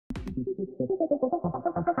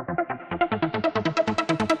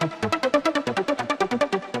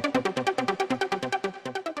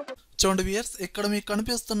చూడండి వ్యూయర్స్, ఇక్కడ మీకు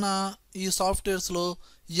కనిపిస్తున్న ఈ సాఫ్ట్వేర్స్లో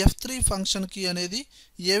F3 ఫంక్షన్ కీ అనేది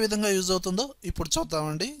ఏ విధంగా యూజ్ అవుతుందో ఇప్పుడు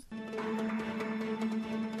చూద్దామండి.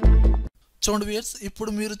 చూడండి వ్యూయర్స్,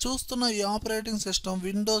 ఇప్పుడు మీరు చూస్తున్న ఈ ఆపరేటింగ్ సిస్టమ్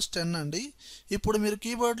విండోస్ 10 అండి. ఇప్పుడు మీరు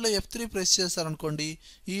కీబోర్డ్లో F3 ప్రెస్ చేశారనుకోండి,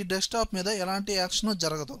 ఈ డెస్క్టాప్ మీద ఎలాంటి యాక్షన్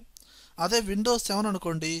జరగదు. అదే విండోస్ 7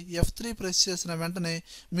 అనుకోండి, F3 ప్రెస్ చేసిన వెంటనే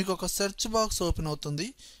మీకు ఒక సెర్చ్ బాక్స్ ఓపెన్ అవుతుంది.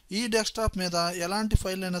 ఈ డెస్క్టాప్ మీద ఎలాంటి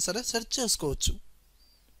ఫైల్ అయినా సరే సెర్చ్ చేసుకోవచ్చు.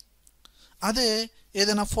 అదే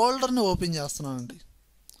ఏదైనా ఫోల్డర్ని ఓపెన్ చేస్తున్నానండి,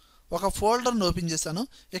 ఒక ఫోల్డర్ని ఓపెన్ చేశాను.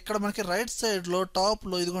 ఇక్కడ మనకి రైట్ సైడ్లో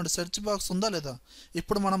టాప్లో ఇదిగోండి సెర్చ్ బాక్స్ ఉందా లేదా.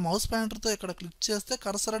 ఇప్పుడు మనం మౌస్ పాయింటర్తో ఇక్కడ క్లిక్ చేస్తే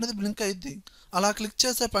కర్సర్ అనేది బ్లింక్ అయ్యిద్ది. అలా క్లిక్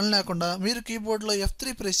చేసే పని లేకుండా మీరు కీబోర్డ్లో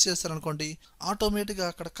F3 ప్రెస్ చేశారనుకోండి, ఆటోమేటిక్గా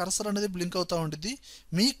అక్కడ కర్సర్ అనేది బ్లింక్ అవుతూ ఉంటుంది.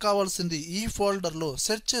 మీకు కావాల్సింది ఈ ఫోల్డర్లో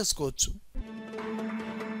సెర్చ్ చేసుకోవచ్చు.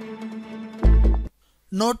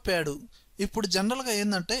 నోట్ ప్యాడ్ ఇప్పుడు జనరల్గా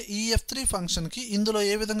ఏంటంటే ఈ F3 ఫంక్షన్కి ఇందులో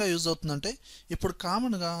ఏ విధంగా యూజ్ అవుతుందంటే, ఇప్పుడు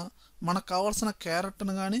కామన్గా మనకు కావాల్సిన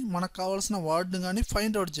క్యారెక్టర్ని కానీ మనకు కావాల్సిన వర్డ్ని కానీ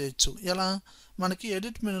ఫైండ్ అవుట్ చేయొచ్చు. ఎలా, మనకి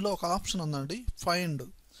ఎడిట్ మెనూలో ఒక ఆప్షన్ ఉందండి, ఫైండ్.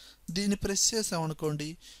 దీన్ని ప్రెస్ చేసామనుకోండి,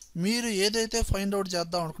 మీరు ఏదైతే ఫైండ్ అవుట్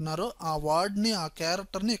చేద్దాం అనుకున్నారో ఆ వర్డ్ని ఆ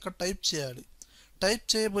క్యారెక్టర్ని ఇక్కడ టైప్ చేయాలి. టైప్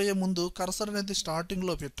చేయబోయే ముందు కర్సర్ అనేది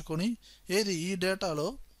స్టార్టింగ్లో పెట్టుకొని, ఏది ఈ డేటాలో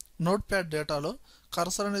నోట్ ప్యాడ్ డేటాలో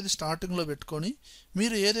కర్సర్ అనేది స్టార్టింగ్లో పెట్టుకొని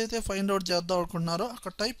మీరు ఏదైతే ఫైండ్ అవుట్ చేద్దాం అనుకుంటున్నారో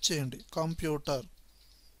అక్కడ టైప్ చేయండి, కంప్యూటర్.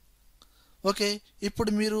 ఓకే,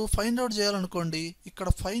 ఇప్పుడు మీరు ఫైండ్ అవుట్ చేయాలనుకోండి, ఇక్కడ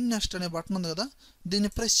ఫైండ్ నెక్స్ట్ అనే బటన్ ఉంది కదా, దీన్ని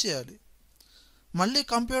ప్రెస్ చేయాలి. మళ్ళీ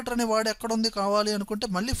కంప్యూటర్ అనే వర్డ్ ఎక్కడ ఉంది కావాలి అనుకుంటే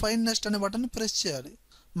మళ్ళీ ఫైండ్ నెక్స్ట్ అనే బటన్ని ప్రెస్ చేయాలి.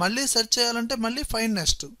 మళ్ళీ సెర్చ్ చేయాలంటే మళ్ళీ ఫైండ్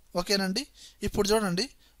నెక్స్ట్. ఓకేనండి, ఇప్పుడు చూడండి,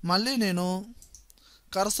 మళ్ళీ నేను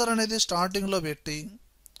కర్సర్ అనేది స్టార్టింగ్లో పెట్టి,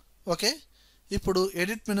 ఓకే, ఇప్పుడు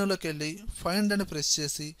ఎడిట్ మెనూలోకి వెళ్ళి ఫైండ్ అని ప్రెస్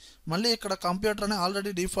చేసి మళ్ళీ ఇక్కడ కంప్యూటర్ అని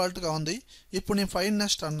ఆల్రెడీ డిఫాల్ట్గా ఉంది. ఇప్పుడు నేను ఫైండ్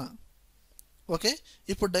నెక్స్ట్ అన్నా. ఓకే,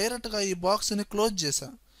 ఇప్పుడు డైరెక్ట్గా ఈ బాక్స్ని క్లోజ్ చేశా.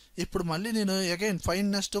 ఇప్పుడు మళ్ళీ నేను అగైన్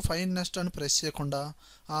ఫైండ్ నెక్స్ట్ అని ప్రెస్ చేయకుండా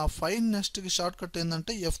ఆ ఫైండ్ నెక్స్ట్కి షార్ట్ కట్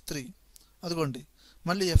ఏంటంటే F3. అదిగోండి,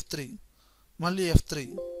 మళ్ళీ F3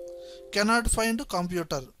 కెనాట్ ఫైండ్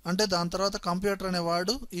కంప్యూటర్ అంటే దాని తర్వాత కంప్యూటర్ అనే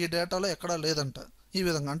వాడు ఈ డేటాలో ఎక్కడా లేదంట. ఈ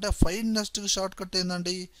విధంగా అంటే ఫైండ్ నెక్స్ట్కి షార్ట్ కట్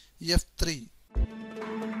ఏంటండి F3.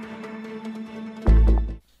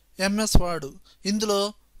 MS వర్డ్, ఇందులో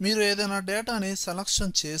మీరు ఏదైనా డేటాని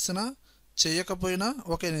సెలక్షన్ చేసినా చేయకపోయినా,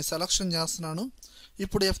 ఓకే నేను సెలక్షన్ చేస్తున్నాను,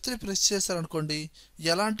 ఇప్పుడు F3 ప్రెస్ చేశారనుకోండి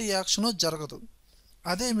ఎలాంటి యాక్షను జరగదు.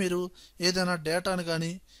 అదే మీరు ఏదైనా డేటాను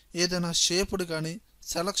కానీ ఏదైనా షేపుడు కానీ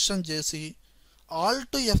సెలక్షన్ చేసి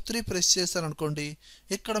ఆల్ట్ F3 ప్రెస్ చేశారనుకోండి,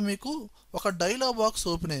 ఇక్కడ మీకు ఒక డైలాగ్ బాక్స్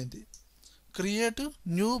ఓపెన్ అయింది, క్రియేట్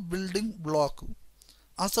న్యూ బిల్డింగ్ బ్లాక్.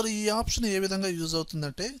 అసలు ఈ ఆప్షన్ ఏ విధంగా యూజ్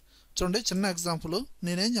అవుతుందంటే, చూడండి చిన్న ఎగ్జాంపుల్,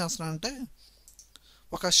 నేనేం చేస్తున్నానంటే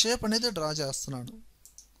ఒక షేప్ అనేది డ్రా చేస్తున్నాను.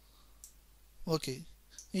 ఓకే,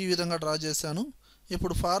 ఈ విధంగా డ్రా చేశాను.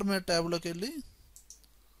 ఇప్పుడు ఫార్మాట్ ట్యాబ్లోకి వెళ్ళి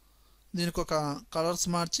దీనికి ఒక కలర్స్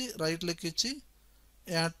మార్చి రైట్ క్లిక్ ఇచ్చి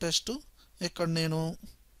యాడ్ టెక్స్ట్, ఇక్కడ నేను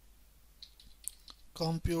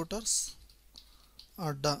కంప్యూటర్స్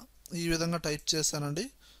అడ్డా ఈ విధంగా టైప్ చేశానండి.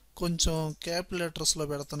 కొంచెం క్యాపిటల్ లెటర్స్లో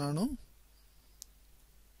పెడుతున్నాను.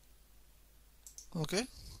 ఓకే,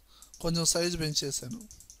 కొంచెం size పెంచేసాను.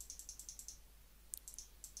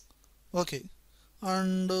 Okay,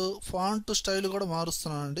 and font style కూడా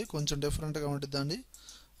మారుస్తున్నానండి, కొంచెం డిఫరెంట్గా ఉంటుందండి.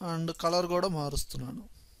 అండ్ కలర్ కూడా మారుస్తున్నాను.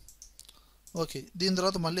 ఓకే, దీని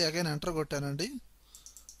తర్వాత మళ్ళీ అగైన్ ఎంటర్ కొట్టానండి,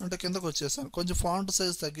 అంటే కిందకు వచ్చేసాను. కొంచెం ఫాంట్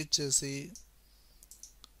సైజ్ తగ్గించేసి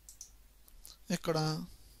ఇక్కడ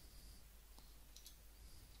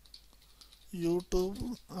యూట్యూబ్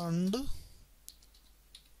అండ్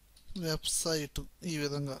వెబ్సైట్ ఈ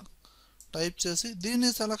విధంగా టైప్ చేసి దీన్ని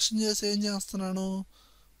సెలక్షన్ చేసి ఏం చేస్తున్నాను,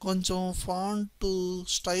 కొంచెం ఫాంట్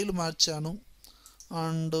స్టైల్ మార్చాను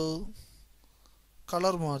అండ్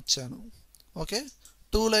కలర్ మార్చాను. ఓకే,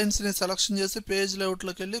 2 లైన్స్ని సెలక్షన్ చేసి పేజ్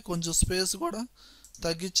లేఅవుట్లోకి వెళ్ళి కొంచెం స్పేస్ కూడా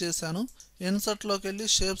తగ్గించేసాను. ఇన్సర్ట్లోకి వెళ్ళి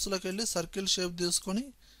షేప్స్లోకి వెళ్ళి సర్కిల్ షేప్ తీసుకొని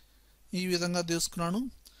ఈ విధంగా తీసుకున్నాను.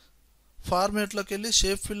 ఫార్మేట్లోకి వెళ్ళి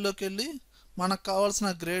షేప్ ఫిల్లోకి వెళ్ళి మనకు కావాల్సిన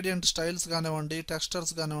గ్రేడియంట్ స్టైల్స్ కానివ్వండి,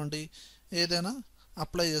 టెక్స్చర్స్ కానివ్వండి, ఏదైనా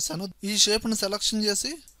అప్లై చేశాను. ఈ షేప్ని సెలక్షన్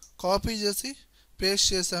చేసి కాపీ చేసి పేస్ట్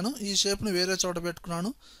చేశాను. ఈ షేప్ని వేరే చోట పెట్టుకున్నాను.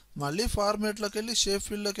 మళ్ళీ ఫార్మేట్లోకి వెళ్ళి షేప్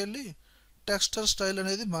ఫిల్లోకి వెళ్ళి టెక్స్చర్ స్టైల్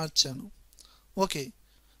అనేది మార్చాను. ఓకే,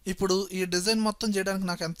 ఇప్పుడు ఈ డిజైన్ మొత్తం చేయడానికి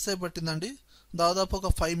నాకు ఎంతసేపు పట్టిందండి, దాదాపు ఒక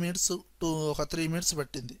 5 minutes టు ఒక 3 minutes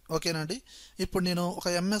పట్టింది. ఓకేనండి, ఇప్పుడు నేను ఒక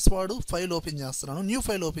MS వర్డ్ ఫైల్ ఓపెన్ చేస్తున్నాను, న్యూ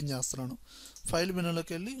ఫైల్ ఓపెన్ చేస్తున్నాను. ఫైల్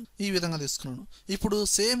మెనూలోకి వెళ్ళి ఈ విధంగా తీసుకున్నాను. ఇప్పుడు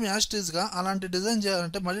సేమ్ యాజ్ ఇట్ ఈజ్గా అలాంటి డిజైన్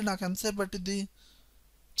చేయాలంటే మళ్ళీ నాకు ఎంతసేపు పట్టిద్ది,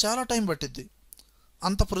 చాలా టైం పట్టిద్ది.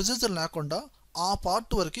 అంత ప్రొసీజర్ లేకుండా ఆ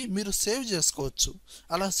పార్ట్ వరకు మీరు సేవ్ చేసుకోవచ్చు.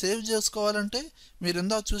 అలా సేవ్ చేసుకోవాలంటే మీరు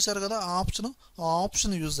ఇందాక చూశారు కదా ఆ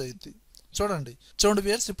ఆప్షన్ యూజ్ అయ్యిద్ది. చూడండి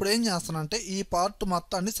వ్యూయర్స్, ఇప్పుడు ఏం చేస్తున్నాను అంటే ఈ పార్ట్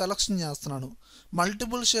మొత్తాన్ని సెలక్షన్ చేస్తున్నాను.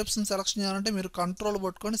 మల్టిపుల్ షేప్స్ని సెలక్షన్ చేయాలంటే మీరు కంట్రోల్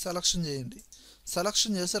పట్టుకొని సెలక్షన్ చేయండి.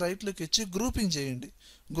 సెలక్షన్ చేసి రైట్ క్లిక్ ఇచ్చి గ్రూపింగ్ చేయండి.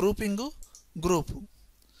 గ్రూపు.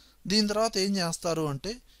 దీని తర్వాత ఏం చేస్తారు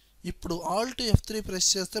అంటే ఇప్పుడు ఆల్ట్ F3 ప్రెస్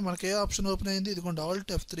చేస్తే మనకి ఏ ఆప్షన్ ఓపెన్ అయింది? ఇదిగోండి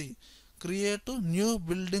Alt F3 create new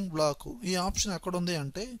building black. ఈ ఆప్షన్ ఎక్కడ ఉంది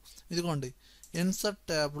అంటే ఇదిగోండి ఇన్సర్ట్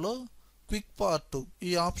ట్యాబ్లో క్విక్ పార్ట్,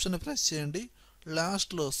 ఈ ఆప్షన్ ప్రెస్ చేయండి.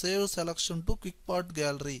 లాస్ట్లో save selection to quick part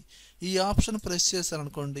gallery, ఈ ఆప్షన్ ప్రెస్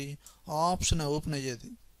చేశారనుకోండి ఆ ఆప్షన్ ఓపెన్ అయ్యేది.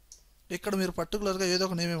 ఇక్కడ మీరు పర్టికులర్గా ఏదో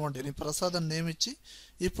ఒక నేమ్ ఇవ్వండి. నేను ప్రసాద్ అని నేమ్ ఇచ్చి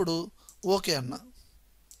ఇప్పుడు ఓకే అన్న.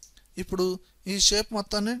 ఇప్పుడు ఈ షేప్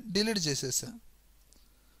మొత్తాన్ని డిలీట్ చేసేసా.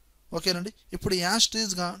 ఓకేనండి. ఇప్పుడు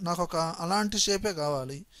యాస్టీజ్గా నాకు ఒక అలాంటి షేపే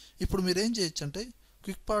కావాలి. ఇప్పుడు మీరు ఏం చేయొచ్చు అంటే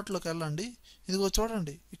క్విక్ పార్ట్లోకి వెళ్ళండి. ఇదిగో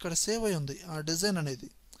చూడండి ఇక్కడ సేవ్ అయి ఉంది ఆ డిజైన్ అనేది.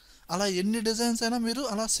 అలా ఎన్ని డిజైన్స్ అయినా మీరు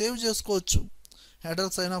అలా సేవ్ చేసుకోవచ్చు.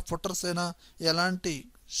 హెడర్స్ అయినా ఫుటర్స్ అయినా ఎలాంటి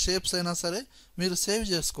షేప్స్ అయినా సరే మీరు సేవ్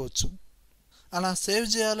చేసుకోవచ్చు. అలా సేవ్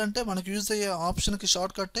చేయాలంటే మనకు యూజ్ అయ్యే ఆప్షన్కి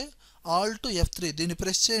షార్ట్ కట్టే ఆల్ట్ F3. దీన్ని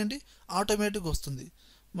ప్రెస్ చేయండి, ఆటోమేటిక్గా వస్తుంది.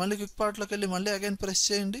 మళ్ళీ క్విక్ పార్ట్లోకి వెళ్ళి మళ్ళీ అగైన్ ప్రెస్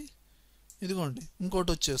చేయండి, ఇదిగోండి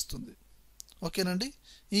ఇంకోటి వచ్చేస్తుంది. ఓకేనండి.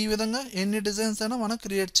 ఈ విధంగా ఎన్ని డిజైన్స్ అయినా మనం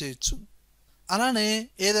క్రియేట్ చేయొచ్చు. అలానే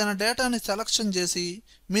ఏదైనా డేటాని సెలక్షన్ చేసి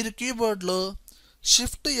మీరు కీబోర్డ్లో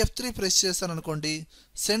షిఫ్ట్ F3 ప్రెస్ చేశారనుకోండి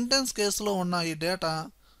సెంటెన్స్ కేసులో ఉన్న ఈ డేటా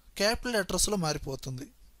క్యాపిటల్ లెటర్స్లో మారిపోతుంది.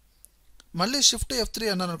 మళ్ళీ షిఫ్ట్ F3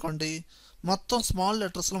 అన్నారనుకోండి మొత్తం స్మాల్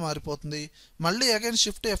లెటర్స్లో మారిపోతుంది. మళ్ళీ అగైన్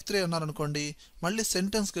షిఫ్ట్ F3 అన్నారనుకోండి మళ్ళీ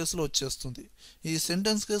సెంటెన్స్ కేసులో వచ్చేస్తుంది. ఈ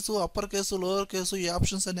sentence case, upper case, lower case ఈ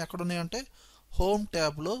ఆప్షన్స్ అన్నీ ఎక్కడ ఉన్నాయంటే హోమ్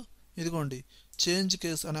ట్యాబ్లో ఇదిగోండి చేంజ్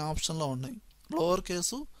కేసు అనే ఆప్షన్లో ఉన్నాయి. Lower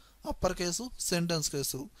case, upper case, sentence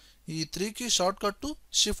case, ఈ 3కి short cut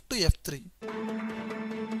shift F3.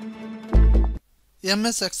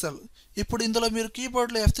 MS Excel. ఇప్పుడు ఇందులో మీరు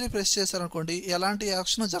కీబోర్డ్లో F3 ప్రెస్ చేశారనుకోండి ఎలాంటి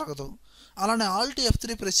యాక్షన్ జరగదు. అలానే ఆల్ట్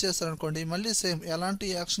F3 ప్రెస్ చేశారనుకోండి మళ్ళీ సేమ్ ఎలాంటి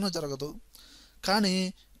యాక్షన్ జరగదు. కానీ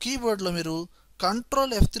కీబోర్డ్లో మీరు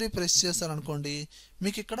కంట్రోల్ F3 ప్రెస్ చేశారనుకోండి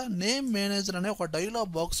మీకు ఇక్కడ నేమ్ మేనేజర్ అనే ఒక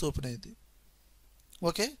డైలాగ్ బాక్స్ ఓపెన్ అయింది.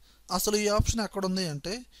 ఓకే, అసలు ఈ ఆప్షన్ ఎక్కడ ఉంది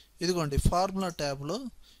అంటే ఇదిగోండి ఫార్ములా ట్యాబ్లో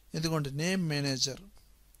ఇదిగోండి నేమ్ మేనేజర్.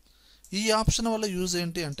 ఈ ఆప్షన్ వల్ల యూజ్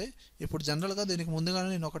ఏంటి అంటే ఇప్పుడు జనరల్గా దీనికి ముందుగానే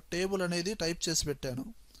నేను ఒక టేబుల్ అనేది టైప్ చేసి పెట్టాను.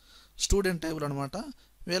 స్టూడెంట్ టేబుల్ అనమాట.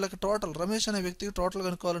 వీళ్ళకి టోటల్ రమేష్ అనే వ్యక్తికి టోటల్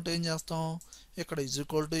కనుక్కోవాలంటే ఏం చేస్తాం, ఇక్కడ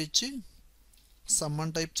 = ఇచ్చి సమ్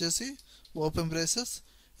అని టైప్ చేసి ఓపెన్ బ్రేసెస్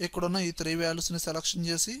ఇక్కడున్న ఈ 3 వాల్యూస్ని సెలక్షన్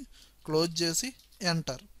చేసి క్లోజ్ చేసి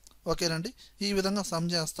ఎంటర్. ఓకేనండి. ఈ విధంగా సమ్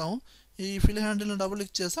చేస్తాము. ఈ ఫిల్ హ్యాండిల్ని డబుల్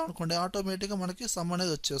క్లిక్ చేసాం అనుకోండి ఆటోమేటిక్గా మనకి సమ్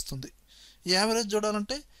అనేది వచ్చేస్తుంది. ఈ యావరేజ్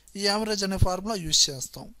చూడాలంటే ఈ యావరేజ్ అనే ఫార్ములా యూజ్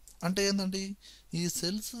చేస్తాం. అంటే ఏంటండి ఈ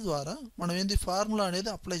సెల్స్ ద్వారా మనం ఏంది ఫార్ములా అనేది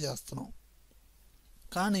అప్లై చేస్తున్నాం.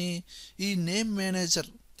 కానీ ఈ నేమ్ మేనేజర్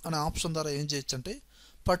అనే ఆప్షన్ ద్వారా ఏం చేయొచ్చు అంటే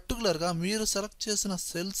పర్టికులర్గా మీరు సెలెక్ట్ చేసిన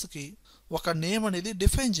సెల్స్కి ఒక నేమ్ అనేది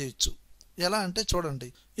డిఫైన్ చేయొచ్చు. ఎలా అంటే చూడండి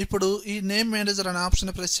ఇప్పుడు ఈ నేమ్ మేనేజర్ అనే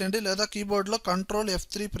ఆప్షన్ ప్రెస్ చేయండి లేదా కీబోర్డ్లో కంట్రోల్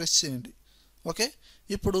F3 ప్రెస్ చేయండి. ఓకే,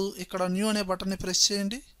 ఇప్పుడు ఇక్కడ న్యూ అనే బటన్ని ప్రెస్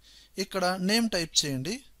చేయండి. ఇక్కడ నేమ్ టైప్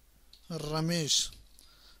చేయండి రమేష్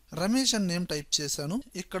అని నేమ్ టైప్ చేశాను.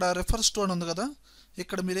 ఇక్కడ రెఫర్స్ టు అని ఉంది కదా,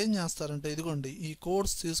 ఇక్కడ మీరు ఏం చేస్తారంటే ఇదిగోండి ఈ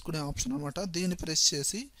కోడ్స్ తీసుకునే ఆప్షన్ అనమాట. దీన్ని ప్రెస్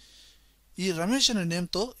చేసి ఈ రమేష్ అనే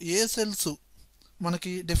నేమ్తో ఏ సెల్స్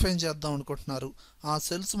మనకి డిఫైన్ చేద్దాం అనుకుంటున్నారు ఆ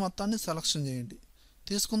సెల్స్ మొత్తాన్ని సెలక్షన్ చేయండి.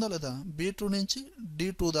 తీసుకుందా లేదా B2 నుంచి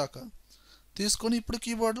D2 దాకా తీసుకొని ఇప్పుడు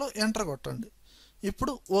కీబోర్డ్లో ఎంటర్ కొట్టండి.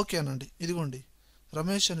 ఇప్పుడు ఓకేనండి. ఇదిగోండి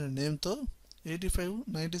రమేష్ అనే నేమ్తో 85,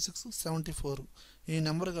 96, 74 ఈ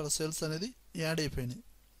నెంబర్ గల సెల్స్ అనేది యాడ్ అయిపోయినాయి.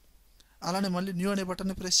 అలానే మళ్ళీ న్యూ అనే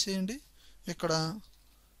బటన్ని ప్రెస్ చేయండి. ఇక్కడ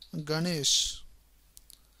గణేష్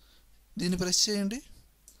దీన్ని ప్రెస్ చేయండి.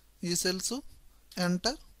 ఈ సెల్స్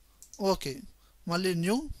ఎంటర్. ఓకే, మళ్ళీ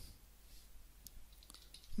న్యూ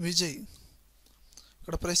విజయ్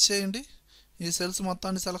ఇక్కడ ప్రెస్ చేయండి. ఈ సెల్స్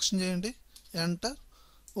మొత్తాన్ని సెలక్షన్ చేయండి, ఎంటర్.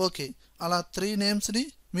 ఓకే, అలా 3 నేమ్స్ని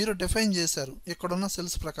మీరు డిఫైన్ చేశారు ఇక్కడున్న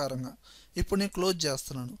సెల్స్ ప్రకారంగా. ఇప్పుడు నేను క్లోజ్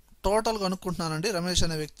చేస్తున్నాను. టోటల్ కనుక్కుంటున్నానండి రమేష్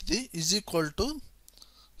అనే వ్యక్తిది =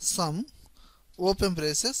 సమ్ ఓపెన్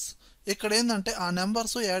బ్రేసెస్. ఇక్కడ ఏంటంటే ఆ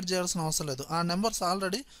నెంబర్స్ యాడ్ చేయాల్సిన అవసరం లేదు. ఆ నెంబర్స్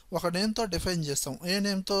ఆల్రెడీ ఒక నేమ్తో డిఫైన్ చేస్తాం. ఏ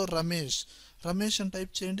నేమ్తో రమేష్ అని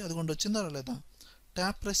టైప్ చేయండి. అదిగోండి వచ్చిందా లేదా,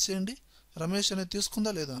 ట్యాప్ ప్రెస్ చేయండి. రమేష్ అనేది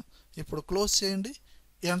తీసుకుందా లేదా, ఇప్పుడు క్లోజ్ చేయండి,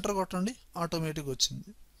 ఎంటర్ కొట్టండి, ఆటోమేటిక్గా వచ్చింది.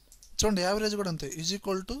 చూడండి యావరేజ్ కూడా అంతే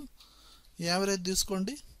 = యావరేజ్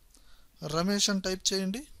తీసుకోండి, రమేష్ అని టైప్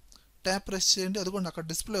చేయండి, ట్యాప్ ప్రెస్ చేయండి. అదిగోండి అక్కడ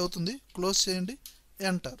డిస్ప్లే అవుతుంది, క్లోజ్ చేయండి,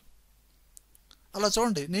 ఎంటర్. అలా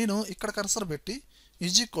చూడండి, నేను ఇక్కడ కర్సర్ పెట్టి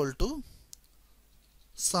is equal to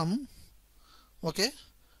some, okay,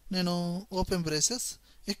 నేను ఓపెన్ బ్రేసెస్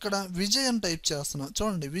ఇక్కడ విజయ్ అని టైప్ చేస్తున్నా.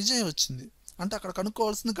 చూడండి విజయ్ వచ్చింది, అంటే అక్కడ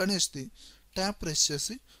కనుక్కోవాల్సింది గణేష్ది. ట్యాప్ ప్రెస్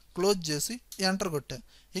చేసి క్లోజ్ చేసి ఎంటర్ కొట్టా.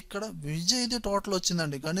 ఇక్కడ విజయ్ది టోటల్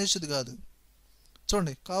వచ్చిందండి, గణేష్ది కాదు.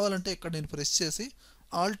 చూడండి, కావాలంటే ఇక్కడ నేను ప్రెస్ చేసి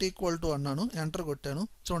ఆల్ట్ ఈక్వల్ టు అన్నాను, ఎంటర్ కొట్టాను.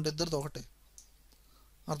 చూడండి ఇద్దరిది ఒకటే.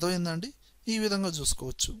 అర్థమైందండి? ఈ విధంగా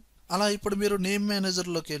చూసుకోవచ్చు. అలా ఇప్పుడు మీరు నేమ్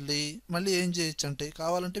మేనేజర్లోకి వెళ్ళి మళ్ళీ ఏం చేయొచ్చు అంటే,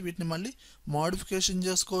 కావాలంటే వీటిని మళ్ళీ మోడిఫికేషన్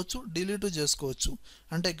చేసుకోవచ్చు, డిలీట్ చేసుకోవచ్చు.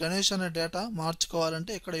 అంటే గణేష్ అనే డేటా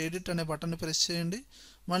మార్చుకోవాలంటే ఇక్కడ ఎడిట్ అనే బటన్ని ప్రెస్ చేయండి.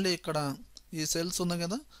 మళ్ళీ ఇక్కడ ఈ సెల్స్ ఉంది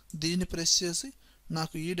కదా, దీన్ని ప్రెస్ చేసి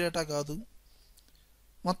నాకు ఈ డేటా కాదు,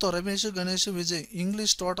 మొత్తం రమేష్, గణేష్, విజయ్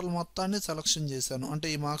ఇంగ్లీష్ టోటల్ మొత్తాన్ని సెలక్షన్ చేశాను, అంటే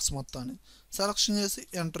ఈ మార్క్స్ మొత్తాన్ని సెలక్షన్ చేసి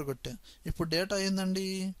ఎంటర్ కొట్టా. ఇప్పుడు డేటా ఏందండి,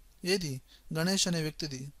 ఏది గణేష్ అనే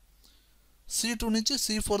వ్యక్తిది. C2 నుంచి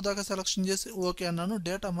C4 దాకా సెలక్షన్ చేసి ఓకే అన్నాను,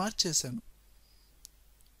 డేటా మార్చేసాను.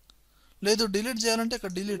 లేదు డిలీట్ చేయాలంటే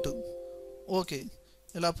ఇక్కడ డిలీట్, ఓకే,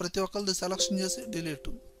 ఇలా ప్రతి ఒక్కరిది సెలక్షన్ చేసి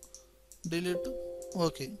డిలీట్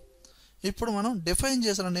ఓకే. ఇప్పుడు మనం డిఫైన్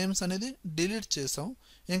చేసిన నేమ్స్ అనేది డిలీట్ చేసాం.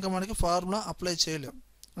 ఇంకా మనకి ఫార్ములా అప్లై చేయలేం,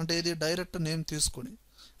 అంటే ఇది డైరెక్ట్ నేమ్ తీసుకొని.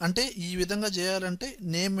 అంటే ఈ విధంగా చేయాలంటే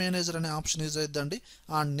నేమ్ మేనేజర్ అనే ఆప్షన్ యూజ్ అవుతుందండి.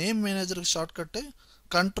 ఆ నేమ్ మేనేజర్కి షార్ట్ కట్టే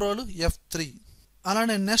కంట్రోల్ F3.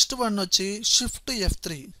 అలానే నెక్స్ట్ వన్ వచ్చి షిఫ్ట్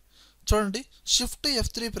F3. చూడండి, షిఫ్ట్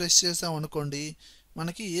F3 ప్రెస్ చేసాం అనుకోండి,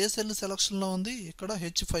 మనకి ఏ సెల్ సెలక్షన్లో ఉంది, ఇక్కడ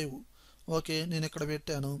H5, ఓకే, నేను ఇక్కడ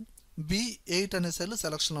పెట్టాను. B8 అనే సెల్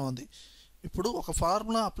సెలక్షన్లో ఉంది. ఇప్పుడు ఒక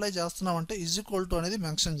ఫార్ములా అప్లై చేస్తున్నామంటే ఈజ్ ఈక్వల్ టు అనేది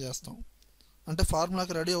మెన్షన్ చేస్తాం, అంటే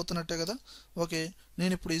ఫార్ములాకి రెడీ అవుతున్నట్టే కదా. ఓకే,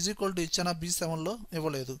 నేను ఇప్పుడు ఈజ్ ఈక్వల్ టు ఇచ్చానా, B7లో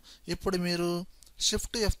ఇవ్వలేదు. ఇప్పుడు మీరు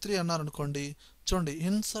షిఫ్ట్ F3 అన్నారనుకోండి, చూడండి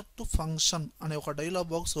ఇన్సర్ట్ ఫంక్షన్ అనే ఒక డైలాగ్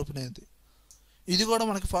బాక్స్ ఓపెన్ అయింది. ఇది కూడా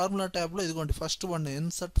మనకి ఫార్ములా ట్యాబ్లో ఇదిగోండి ఫస్ట్ వన్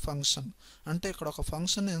ఇన్సర్ట్ ఫంక్షన్, అంటే ఇక్కడ ఒక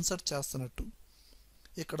ఫంక్షన్ని ఇన్సర్ట్ చేస్తున్నట్టు.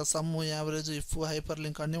 ఇక్కడ some, average, if, hyper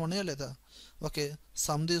link అన్నీ ఉన్నాయా లేదా. ఓకే,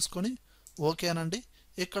 సమ్ తీసుకొని ఓకే అనండి.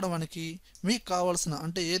 ఇక్కడ మనకి మీకు కావాల్సిన,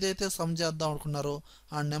 అంటే ఏదైతే సమ్ చేద్దాం అనుకున్నారో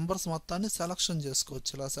ఆ నెంబర్స్ మొత్తాన్ని సెలక్షన్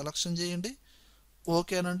చేసుకోవచ్చు. ఇలా సెలక్షన్ చేయండి,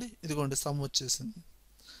 ఓకే అనండి. ఇదిగోండి సమ్ వచ్చేసింది.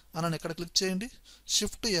 అలానే ఇక్కడ క్లిక్ చేయండి,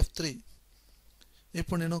 షిఫ్ట్ F3.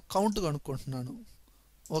 ఇప్పుడు నేను కౌంట్ కనుక్కుంటున్నాను.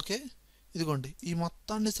 ఓకే, ఇదిగోండి ఈ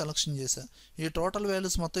మొత్తాన్ని సెలక్షన్ చేశా. ఈ టోటల్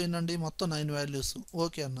వాల్యూస్ మొత్తం ఏంటండి, మొత్తం 9 వాల్యూస్.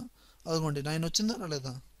 ఓకే అన్న, అదిగోండి 9 వచ్చిందా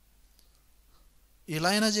లేదా. ఇలా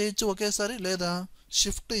అయినా చేయొచ్చు ఒకేసారి, లేదా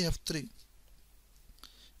షిఫ్ట్ F3.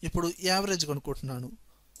 ఇప్పుడు యావరేజ్ కనుక్కుంటున్నాను.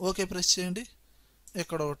 ఓకే ప్రెస్ చేయండి,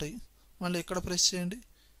 ఇక్కడ ఒకటి, మళ్ళీ ఇక్కడ ప్రెస్ చేయండి,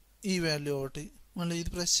 ఈ వాల్యూ ఒకటి, మళ్ళీ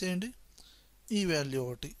ఇది ప్రెస్ చేయండి, ఈ వాల్యూ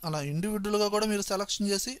ఒకటి. అలా ఇండివిజువల్గా కూడా మీరు సెలక్షన్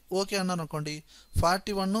చేసి ఓకే అన్నారు అనుకోండి,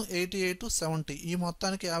 41, 88, 70 ఈ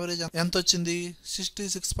మొత్తానికి యావరేజ్ ఎంత వచ్చింది,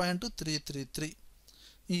 66.333.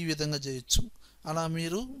 ఈ విధంగా చేయొచ్చు. అలా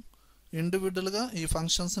మీరు ఇండివిజువల్గా ఈ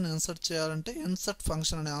ఫంక్షన్స్ని ఇన్సర్ట్ చేయాలంటే ఇన్సర్ట్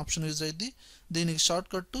ఫంక్షన్ అనే ఆప్షన్ యూజ్ అయ్యింది. దీనికి short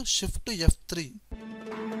cut shift F3.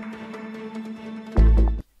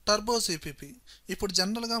 Turbo CPP. ఇప్పుడు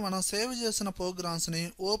జనరల్గా మనం సేవ్ చేసిన ప్రోగ్రామ్స్ని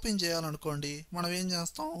ఓపెన్ చేయాలనుకోండి, మనం ఏం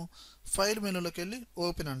చేస్తాం, ఫైల్ మెనూలోకి వెళ్ళి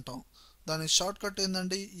ఓపెన్ అంటాం. దానికి షార్ట్ కట్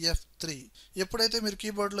ఏంటండి, F3. ఎప్పుడైతే మీరు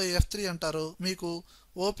కీబోర్డ్లో F3 అంటారో మీకు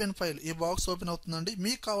ఓపెన్ ఫైల్, ఈ బాక్స్ ఓపెన్ అవుతుందండి.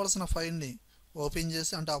 మీకు కావాల్సిన ఫైల్ని ఓపెన్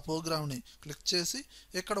చేసి, అంటే ఆ ప్రోగ్రామ్ని క్లిక్ చేసి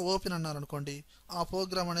ఇక్కడ ఓపెన్ అన్నారనుకోండి, ఆ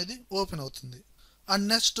ప్రోగ్రామ్ అనేది ఓపెన్ అవుతుంది. And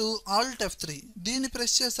next Alt F3. దీన్ని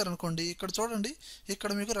ప్రెస్ చేశారనుకోండి, ఇక్కడ చూడండి,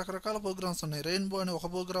 ఇక్కడ మీకు రకరకాల ప్రోగ్రామ్స్ ఉన్నాయి. రెయిన్బో అనే ఒక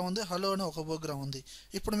ప్రోగ్రామ్ ఉంది, హలో అనే ఒక ప్రోగ్రామ్ ఉంది.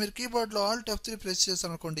 ఇప్పుడు మీరు కీబోర్డ్లో ఆల్ట్ F3 ప్రెస్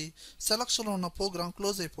చేశారనుకోండి, సెలక్షన్లో ఉన్న ప్రోగ్రామ్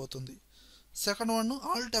క్లోజ్ అయిపోతుంది. సెకండ్ వన్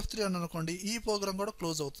ఆల్ట్ F3 అని అనుకోండి, ఈ ప్రోగ్రామ్ కూడా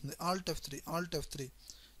క్లోజ్ అవుతుంది. ఆల్ట్ F3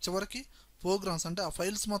 చివరికి ప్రోగ్రామ్స్, అంటే ఆ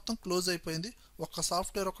ఫైల్స్ మొత్తం క్లోజ్ అయిపోయింది, ఒక్క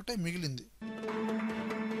సాఫ్ట్వేర్ ఒకటే మిగిలింది.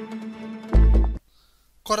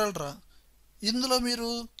 Coral draw. ఇందులో మీరు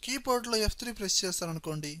కీబోర్డ్లో F3 ప్రెస్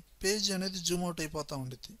చేస్తారనుకోండి, పేజీ అనేది జూమ్ అవుట్ అయిపోతూ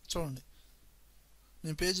ఉండిద్ది. చూడండి,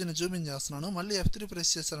 నేను పేజీని జూమ్ ఇన్ చేస్తున్నాను, మళ్ళీ F3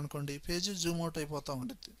 ప్రెస్ చేశారనుకోండి, పేజీ జూమ్ అవుట్ అయిపోతూ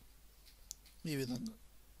ఉండిద్ది ఈ విధంగా.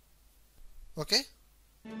 Okay,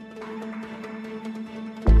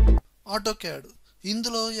 auto CAD.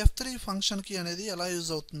 ఇందులో F3 ఫంక్షన్ కీ అనేది ఎలా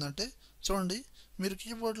యూజ్ అవుతుందంటే, చూడండి, మీరు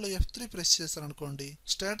కీబోర్డ్లో F3 ప్రెస్ చేశారనుకోండి,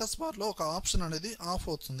 స్టేటస్ బార్లో ఒక ఆప్షన్ అనేది ఆఫ్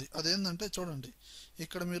అవుతుంది. అదేంటంటే చూడండి,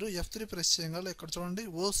 ఇక్కడ మీరు F3 ప్రెస్ చేయగల, ఇక్కడ చూడండి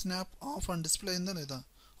ఓ స్నాప్ ఆఫ్ అని డిస్ప్లే అయిందా లేదా,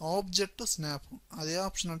 ఆబ్జెక్ట్ స్నాప్, అదే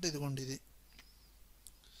ఆప్షన్ అంటే ఇదిగోండి ఇది.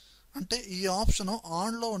 అంటే ఈ ఆప్షన్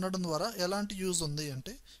ఆన్లో ఉండడం ద్వారా ఎలాంటి యూజ్ ఉంది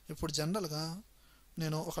అంటే, ఇప్పుడు జనరల్గా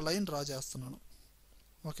నేను ఒక లైన్ డ్రా చేస్తున్నాను.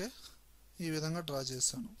 ఓకే, ఈ విధంగా డ్రా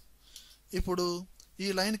చేశాను. ఇప్పుడు ఈ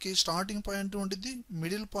లైన్కి స్టార్టింగ్ పాయింట్ ఉండిద్ది,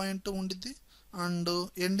 మిడిల్ పాయింట్ ఉండిద్ది, అండ్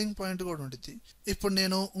ఎండింగ్ పాయింట్ కూడా ఉంటుంది. ఇప్పుడు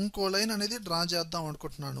నేను ఇంకో లైన్ అనేది డ్రా చేద్దాం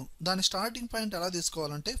అనుకుంటున్నాను. దాని స్టార్టింగ్ పాయింట్ ఎలా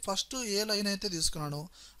తీసుకోవాలంటే ఫస్ట్ ఏ లైన్ అయితే తీసుకున్నానో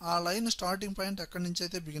ఆ లైన్ స్టార్టింగ్ పాయింట్ ఎక్కడి నుంచి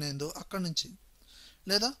అయితే బిగిన్ అయిందో అక్కడి నుంచి,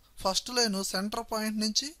 లేదా ఫస్ట్ లైన్ సెంటర్ పాయింట్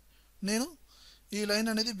నుంచి నేను ఈ లైన్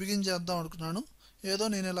అనేది బిగిన్ చేద్దాం అనుకున్నాను. ఏదో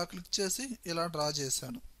నేను ఇలా క్లిక్ చేసి ఇలా డ్రా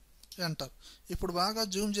చేశాను, ఎంటర్. ఇప్పుడు బాగా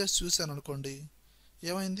జూమ్ చేసి చూశాను అనుకోండి,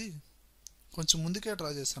 ఏమైంది, కొంచెం ముందుకే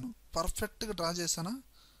డ్రా చేశాను. పర్ఫెక్ట్గా డ్రా చేశానా?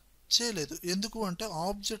 చేయలేదు. ఎందుకు అంటే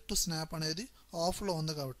ఆబ్జెక్ట్ టు స్నాప్ అనేది ఆఫ్లో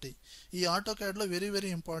ఉంది కాబట్టి. ఈ ఆటో క్యాడ్లో వెరీ వెరీ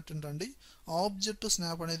ఇంపార్టెంట్ అండి. ఆబ్జెక్ట్ టు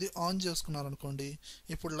స్నాప్ అనేది ఆన్ చేసుకున్నారనుకోండి,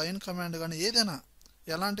 ఇప్పుడు లైన్ కమాండ్ కానీ ఏదైనా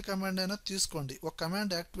ఎలాంటి కమాండ్ అయినా తీసుకోండి, ఒక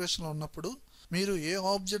కమాండ్ యాక్టివేషన్లో ఉన్నప్పుడు మీరు ఏ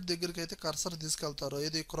ఆబ్జెక్ట్ దగ్గరికి అయితే కర్సర్ తీసుకెళ్తారో,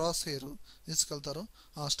 ఏది క్రాస్ హెయిర్ తీసుకెళ్తారో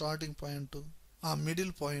ఆ స్టార్టింగ్ పాయింట్, ఆ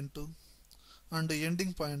middle point and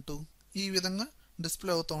ending point ఈ విధంగా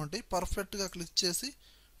డిస్ప్లే అవుతూ ఉంటాయి. పర్ఫెక్ట్గా క్లిక్ చేసి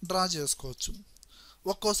డ్రా చేసుకోవచ్చు.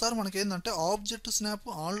 ఒక్కోసారి మనకేంటంటే ఆబ్జెక్ట్ స్నాప్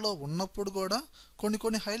ఆన్లో ఉన్నప్పుడు కూడా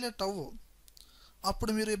కొన్ని హైలైట్ అవ్వవు.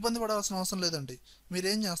 అప్పుడు మీరు ఇబ్బంది పడాల్సిన అవసరం లేదండి. మీరు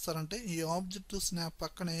ఏం చేస్తారంటే ఈ ఆబ్జెక్ట్ స్నాప్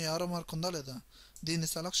పక్కనే యారో మార్క్ ఉందా లేదా, దీన్ని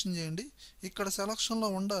సెలక్షన్ చేయండి. ఇక్కడ సెలక్షన్లో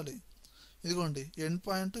ఉండాలి, ఇదిగోండి end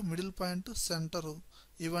point, middle point, centre,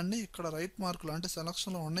 ఇవన్నీ ఇక్కడ రైట్ మార్కులు అంటే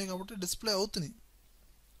సెలక్షన్లో ఉన్నాయి కాబట్టి డిస్ప్లే అవుతున్నాయి.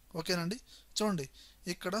 ఓకేనండి. చూడండి,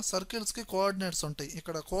 ఇక్కడ సర్కిల్స్కి కోఆర్డినేట్స్ ఉంటాయి.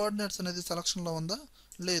 ఇక్కడ కోఆర్డినేట్స్ అనేది సెలక్షన్లో ఉందా,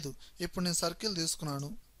 లేదు. ఇప్పుడు నేను సర్కిల్ తీసుకున్నాను,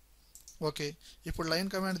 ఓకే. ఇప్పుడు లైన్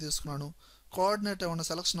కమాండ్ తీసుకున్నాను, కోఆర్డినేట్ ఏమన్నా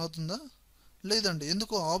సెలక్షన్ అవుతుందా, లేదండి.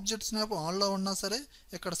 ఎందుకు, ఆబ్జెక్ట్ స్నాప్ ఆన్లో ఉన్నా సరే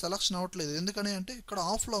ఇక్కడ సెలక్షన్ అవ్వట్లేదు. ఎందుకని అంటే ఇక్కడ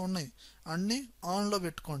ఆఫ్లో ఉన్నాయి. అన్నీ ఆన్లో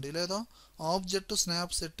పెట్టుకోండి, లేదా ఆబ్జెక్ట్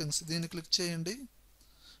స్నాప్ సెట్టింగ్స్ దీన్ని క్లిక్ చేయండి,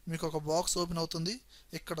 మీకు ఒక బాక్స్ ఓపెన్ అవుతుంది.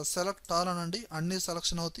 ఇక్కడ సెలెక్ట్ ఆల్ అనండి, అన్నీ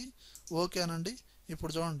సెలక్షన్ అవుతాయి. ఓకే అనండి.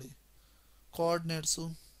 ఇప్పుడు చూడండి, కోఆర్డినేట్స్,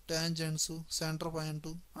 ట్యాంజెంట్స్, సెంటర్ పాయింట్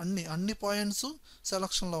అన్ని పాయింట్స్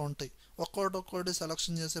సెలక్షన్లో ఉంటాయి. ఒక్కొక్కటి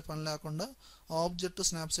సెలక్షన్ చేసే పని లేకుండా ఆబ్జెక్ట్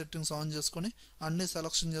స్నాప్ సెట్టింగ్స్ ఆన్ చేసుకొని అన్నీ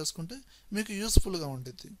సెలక్షన్ చేసుకుంటే మీకు యూస్ఫుల్గా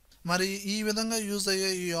ఉంటుంది. మరి ఈ విధంగా యూజ్ అయ్యే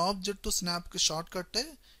ఈ ఆబ్జెక్ట్ స్నాప్కి షార్ట్ కట్టే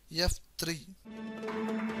F3.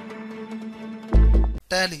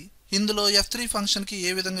 టాలీ. ఇందులో F3 ఫంక్షన్కి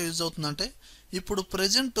ఏ విధంగా యూజ్ అవుతుందంటే, ఇప్పుడు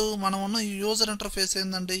ప్రజెంట్ మనం ఉన్న ఈ యూజర్ ఇంటర్ఫేస్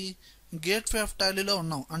ఏంటండి, గేట్వే ఆఫ్ టాలీలో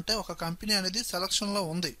ఉన్నాం. అంటే ఒక కంపెనీ అనేది సెలక్షన్లో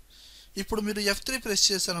ఉంది. ఇప్పుడు మీరు F3 ప్రెస్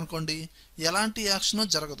చేశారనుకోండి, ఎలాంటి యాక్షన్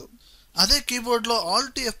జరగదు. అదే కీబోర్డ్లో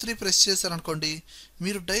ఆల్ట్ F3 ప్రెస్ చేశారనుకోండి,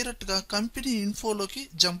 మీరు డైరెక్ట్గా కంపెనీ ఇన్ఫోలోకి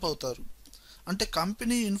జంప్ అవుతారు. అంటే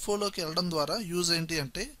కంపెనీ ఇన్ఫోలోకి వెళ్ళడం ద్వారా యూజ్ ఏంటి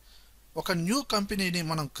అంటే, ఒక న్యూ కంపెనీని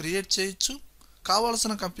మనం క్రియేట్ చేయొచ్చు,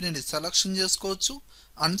 కావాల్సిన కంపెనీని సెలక్షన్ చేసుకోవచ్చు,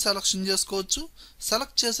 అన్సెలక్షన్ చేసుకోవచ్చు,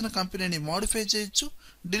 సెలెక్ట్ చేసిన కంపెనీని మోడిఫై చేయొచ్చు,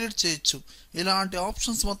 డిలీట్ చేయొచ్చు. ఇలాంటి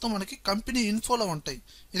ఆప్షన్స్ మొత్తం మనకి కంపెనీ ఇన్ఫోలో ఉంటాయి.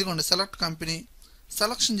 ఇదిగోండి, సెలెక్ట్ కంపెనీ,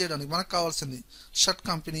 సెలక్షన్ చేయడానికి మనకు కావాల్సింది. షట్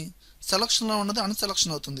కంపెనీ, సెలక్షన్లో ఉన్నది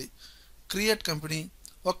అన్సెలక్షన్ అవుతుంది. క్రియేట్ కంపెనీ,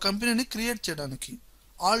 ఒక కంపెనీని క్రియేట్ చేయడానికి.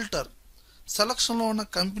 ఆల్టర్, సెలక్షన్లో ఉన్న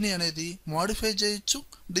కంపెనీ అనేది మోడిఫై చేయొచ్చు,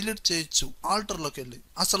 డిలీట్ చేయొచ్చు ఆల్టర్లోకి వెళ్ళి.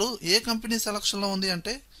 అసలు ఏ కంపెనీ సెలక్షన్లో ఉంది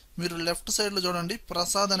అంటే, మీరు లెఫ్ట్ సైడ్లో చూడండి,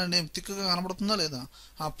 ప్రసాద్ అనే నేమ్ తిక్కుగా కనబడుతుందా లేదా,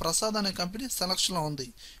 ఆ ప్రసాద్ అనే కంపెనీ సెలక్షన్లో ఉంది.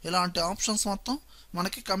 ఇలాంటి ఆప్షన్స్ మొత్తం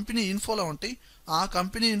మనకి కంపెనీ ఇన్ఫోలో ఉంటాయి. ఆ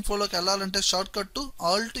కంపెనీ ఇన్ఫోలోకి వెళ్ళాలంటే short cut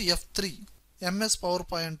Alt F3. MS power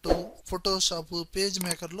point, Photoshop, page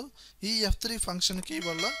మేకర్లు ఈ F3 ఫంక్షన్కి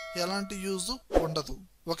వల్ల ఎలాంటి యూజ్ ఉండదు.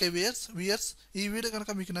 ఓకే వియర్స్, ఈ వీడియో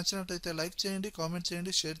కనుక మీకు నచ్చినట్టయితే లైక్ చేయండి, కామెంట్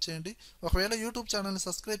చేయండి, షేర్ చేయండి. ఒకవేళ యూట్యూబ్ ఛానల్ని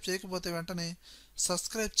సబ్స్క్రైబ్ చేయకపోతే వెంటనే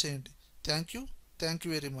సబ్స్క్రైబ్ చేయండి. Thank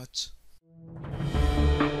you very much.